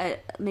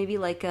maybe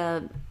like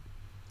a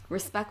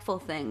respectful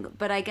thing,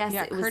 but I guess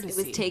it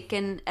was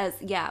taken as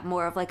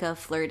more of like a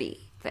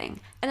flirty thing.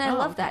 And I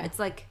love that. It's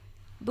like,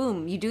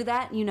 boom, you do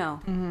that, you know.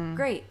 Mm-hmm.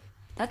 Great.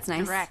 That's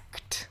nice.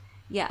 Direct.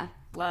 Yeah.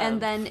 Love.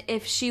 And then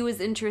if she was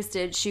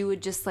interested, she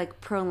would just like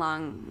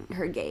prolong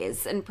her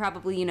gaze and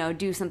probably, you know,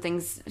 do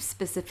something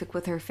specific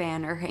with her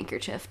fan or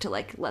handkerchief to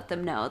like let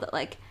them know that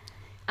like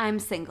I'm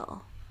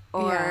single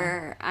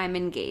or I'm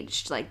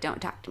engaged. Like, don't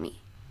talk to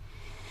me.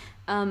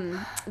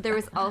 There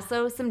was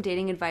also some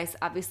dating advice,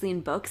 obviously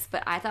in books,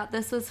 but I thought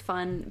this was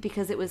fun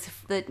because it was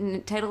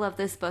the title of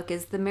this book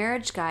is The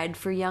Marriage Guide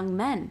for Young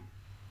Men.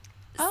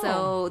 Oh.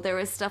 So there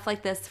was stuff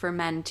like this for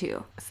men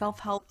too.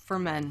 Self-help for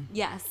men.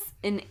 Yes.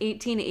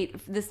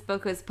 This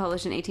book was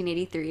published in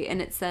 1883, and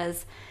it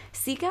says,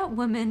 seek out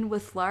women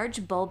with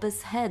large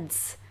bulbous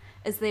heads,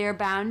 as they are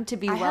bound to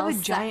be well-sexed. I have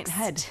a giant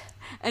head.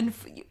 And,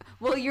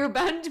 you're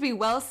bound to be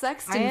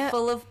well-sexed and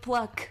full of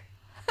pluck.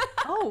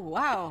 Oh,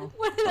 wow.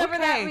 Whatever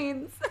that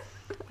means.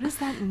 What does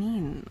that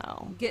mean,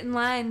 though? Get in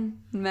line,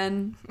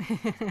 men.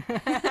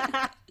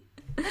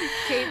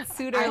 Kate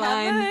Suiterline.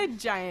 I have a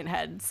giant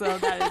head, so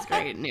that is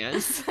great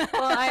news.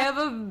 Well, I have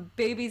a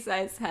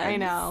baby-sized head. I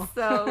know.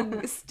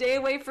 So stay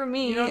away from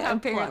me. You don't have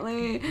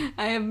Apparently, pluck.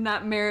 I am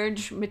not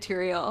marriage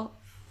material.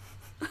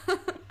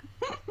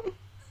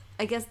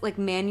 I guess like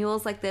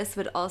manuals like this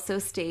would also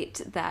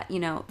state that, you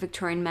know,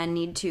 Victorian men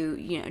need to,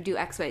 you know, do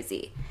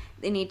XYZ.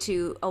 They need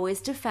to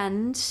always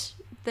defend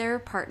their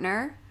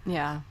partner.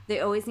 Yeah. They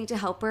always need to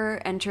help her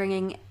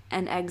entering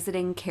and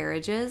exiting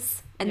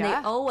carriages. And they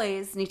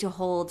always need to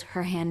hold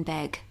her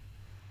handbag.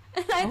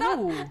 And I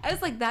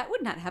was like, that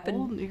would not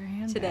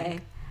happen today.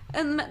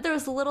 And there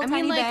was little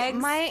tiny bags.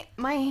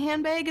 My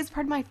handbag is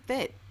part of my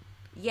fit.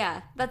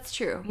 Yeah, that's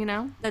true. You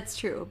know? That's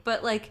true.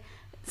 But like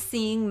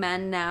seeing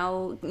men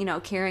now, you know,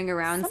 carrying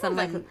around some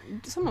of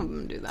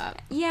them do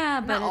that. Yeah,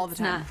 but not all the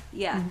time. Not,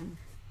 yeah. Mm-hmm.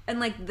 And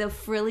like the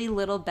frilly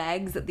little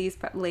bags that these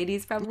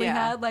ladies probably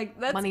had, like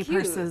that's money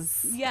cute.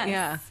 Purses. Yes.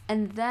 Yeah.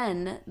 And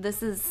then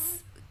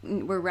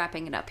we're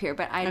wrapping it up here,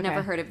 but I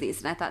never heard of these,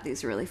 and I thought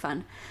these were really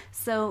fun.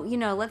 So, you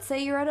know, let's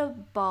say you're at a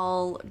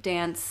ball,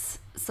 dance,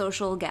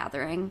 social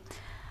gathering.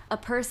 A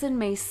person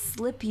may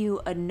slip you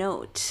a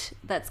note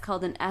that's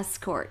called an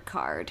escort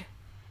card.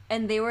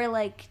 And they were,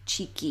 like,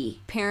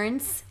 cheeky.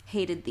 Parents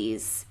hated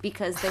these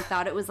because they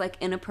thought it was, like,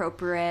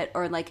 inappropriate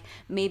or, like,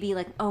 maybe,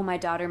 like, oh, my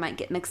daughter might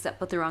get mixed up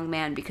with the wrong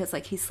man because,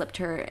 like, he slipped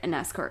her an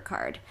escort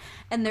card.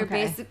 And they're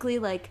basically,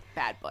 like...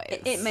 Bad boys.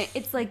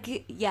 It's,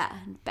 like, yeah,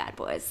 bad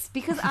boys.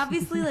 Because,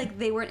 obviously, like,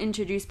 they weren't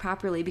introduced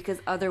properly because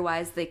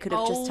otherwise they could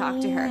have just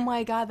talked to her. Oh,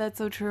 my God, that's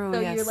so true.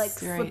 So you're, like,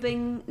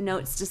 slipping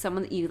notes to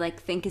someone that you,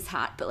 like, think is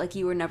hot, but, like,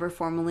 you were never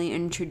formally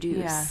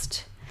introduced.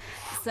 Yeah.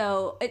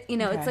 So,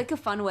 it's like a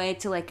fun way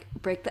to like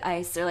break the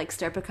ice or like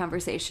start a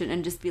conversation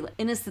and just be like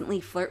innocently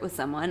flirt with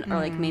someone or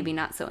like maybe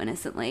not so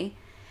innocently.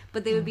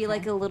 But they would be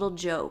like a little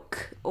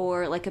joke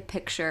or like a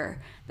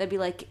picture that'd be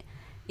like,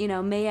 you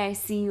know, may I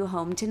see you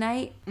home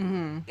tonight?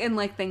 Mm-hmm. And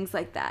like things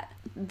like that.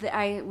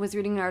 I was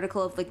reading an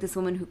article of like this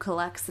woman who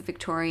collects the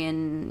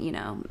Victorian, you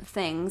know,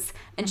 things.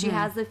 And she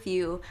has a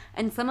few.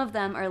 And some of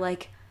them are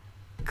like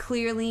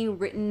clearly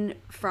written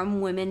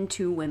from women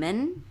to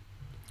women.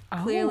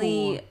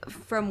 Clearly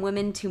from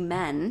women to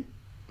men.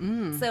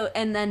 So,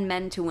 and then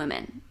men to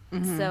women.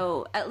 Mm-hmm.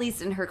 So, at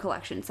least in her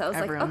collection. So, I was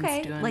everyone's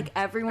like, okay. Like,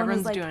 everyone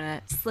was like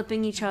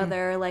slipping each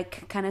other,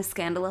 like, kind of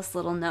scandalous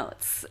little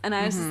notes. And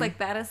I was just like,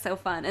 that is so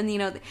fun. And, you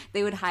know,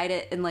 they would hide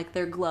it in, like,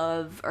 their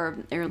glove or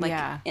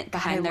like,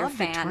 behind their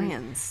fan.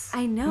 Victorians.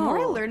 I know. The more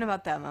I learn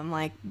about them, I'm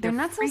like, they're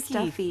not so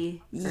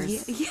stuffy.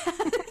 Yes.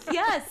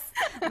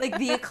 Like,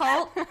 the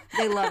occult,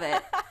 they love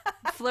it.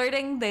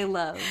 Flirting, they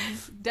love.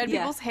 Dead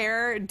people's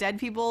hair, dead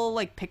people,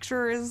 like,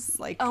 pictures.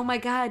 Like, oh, my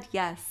God,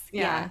 yes.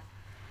 Yeah.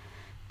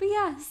 But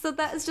yeah, so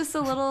that is just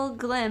a little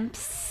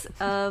glimpse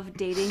of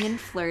dating and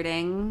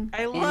flirting.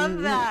 I love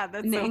that.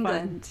 That's so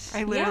England.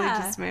 fun. I literally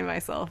just made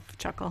myself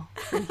chuckle.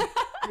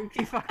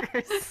 Freaky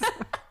fuckers.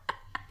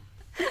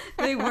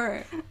 They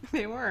were.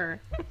 They were.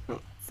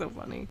 So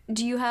funny.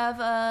 Do you have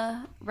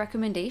a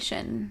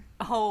recommendation?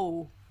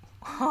 Oh,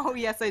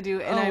 yes, I do.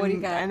 And what do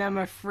you got? And I'm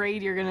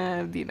afraid you're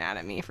gonna be mad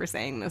at me for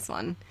saying this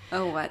one.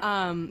 Oh, what?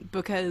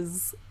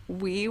 Because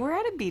we were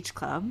at a beach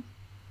club,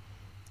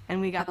 and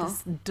we got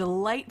this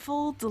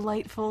delightful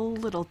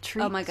little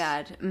treat. Oh my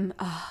God.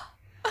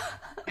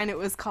 And it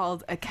was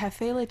called a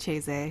Cafe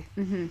Leccese,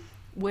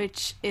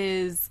 which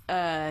is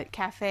a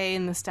cafe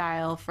in the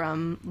style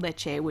from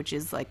Lecce, which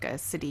is like a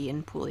city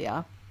in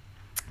Puglia.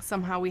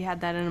 Somehow we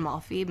had that in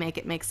Amalfi. Make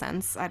it make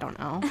sense. I don't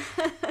know.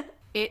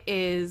 It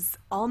is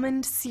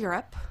almond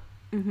syrup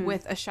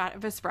with a shot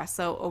of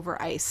espresso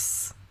over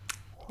ice.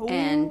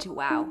 And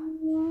wow.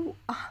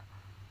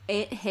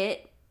 It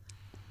hit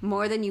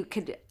more than you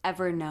could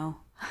ever know.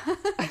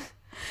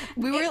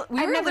 We were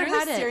never literally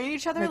had it. staring at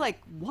each other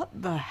like, what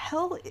the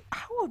hell?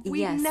 How have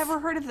we never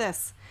heard of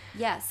this?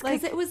 Yes,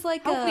 because it was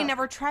like how have we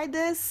never tried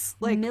this?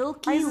 Like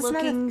milky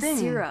looking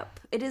syrup.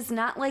 It is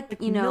not like,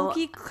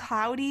 milky,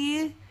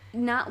 cloudy.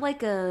 Not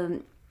like a,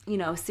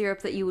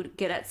 syrup that you would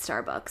get at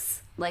Starbucks.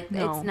 Like,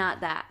 it's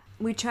not that.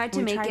 We tried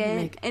to make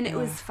it, and it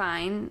was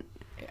fine.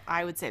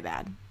 I would say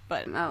bad,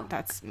 but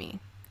that's me.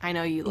 I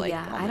know you like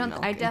milk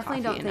I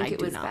definitely don't think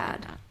it was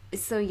bad.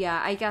 So yeah,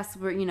 I guess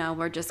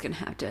we're just gonna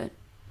have to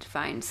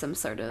find some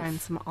sort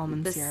of some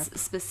almond syrup.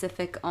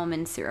 Specific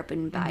almond syrup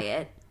and buy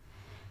it.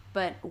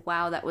 But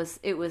wow,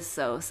 it was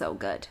so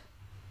good.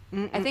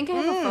 I think I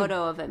have a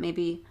photo of it.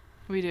 Maybe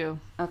we do.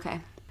 Okay.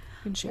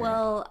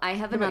 Well, I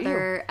have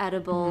another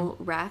edible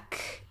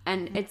rec,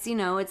 and it's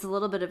it's a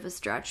little bit of a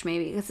stretch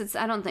maybe because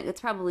I don't think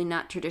it's probably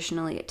not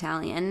traditionally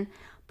Italian,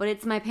 but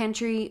it's my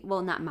pantry.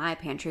 Well, not my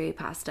pantry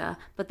pasta,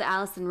 but the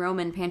Alison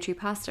Roman pantry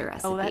pasta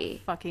recipe. Oh, that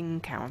fucking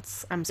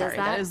counts. I'm sorry.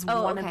 That is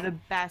one of the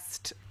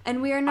best.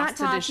 And we are not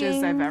talking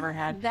dishes I've ever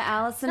had. The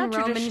Alison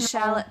Roman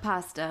shallot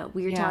pasta.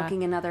 We are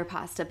talking another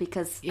pasta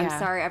because I'm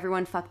sorry,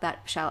 everyone fucked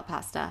that shallot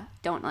pasta.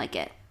 Don't like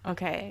it.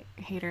 Okay,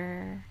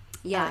 hater.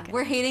 Yeah,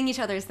 we're hating each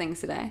other's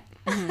things today.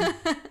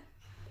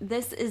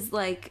 This is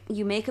like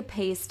you make a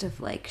paste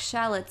of like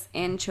shallots,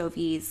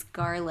 anchovies,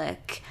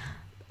 garlic,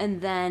 and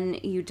then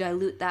you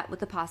dilute that with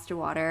the pasta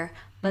water.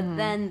 But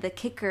then the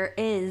kicker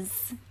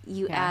is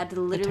you add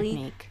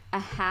literally a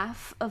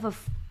half of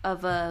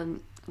a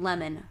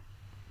lemon,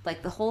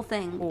 like the whole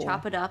thing,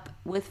 chop it up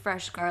with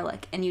fresh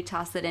garlic, and you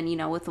toss it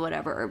in, with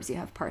whatever herbs you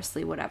have,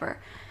 parsley, whatever.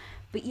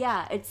 But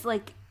yeah, it's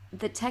like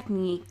the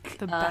technique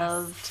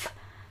of...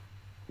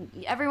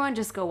 Everyone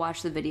just go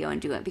watch the video and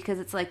do it because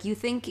it's like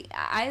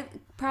I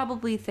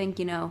probably think,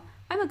 I'm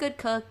a good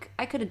cook.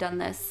 I could have done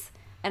this.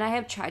 And I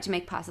have tried to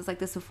make pastas like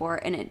this before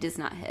and it does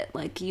not hit.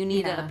 Like you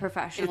need a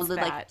professional to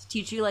like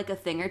teach you like a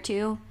thing or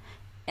two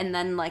and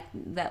then like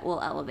that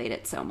will elevate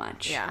it so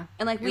much. Yeah.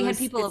 And like we had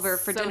people over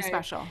for dinner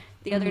special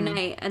the other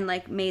night and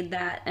like made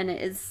that and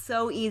it is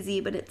so easy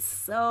but it's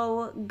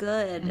so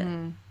good.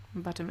 I'm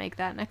about to make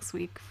that next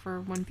week for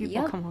when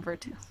people come over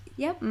too.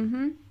 Yep.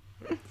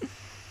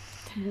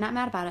 I'm not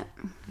mad about it.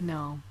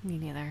 No, me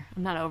neither.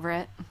 I'm not over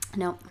it.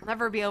 Nope. I'll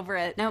never be over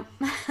it. Nope.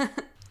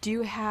 Do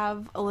you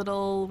have a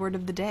little word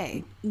of the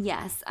day?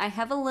 Yes, I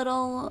have a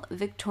little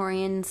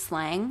Victorian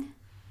slang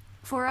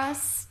for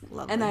us.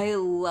 Lovely. And I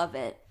love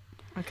it.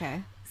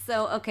 Okay.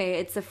 So,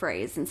 it's a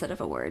phrase instead of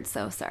a word,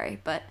 so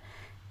sorry. But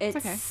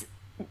it's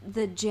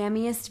the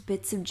jammiest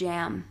bits of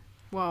jam.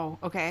 Whoa,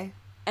 okay.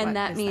 And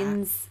that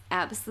means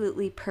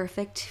absolutely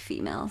perfect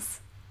females.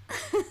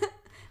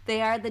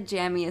 They are the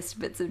jammiest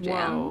bits of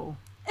jam. Whoa.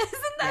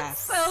 Isn't that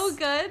so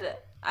good?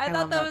 I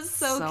thought that was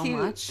so cute.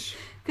 Much.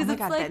 Oh my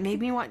God, that made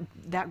me want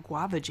that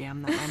guava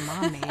jam that my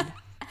mom made.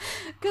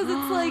 Because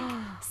it's like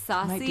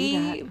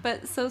saucy,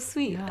 but so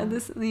sweet. Yeah. And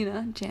this,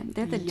 jam.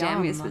 They're the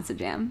jammiest bits of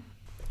jam.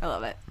 I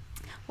love it.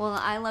 Well,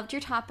 I loved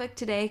your topic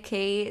today,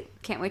 Kate.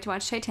 Can't wait to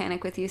watch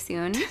Titanic with you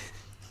soon.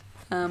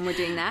 We're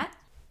doing that.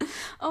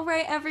 All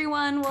right,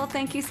 everyone. Well,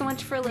 thank you so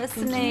much for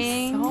listening.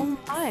 Thank you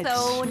so much.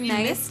 So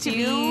nice to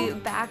be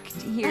back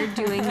here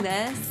doing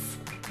this.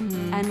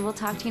 And we'll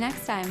talk to you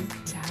next time.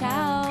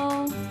 Ciao.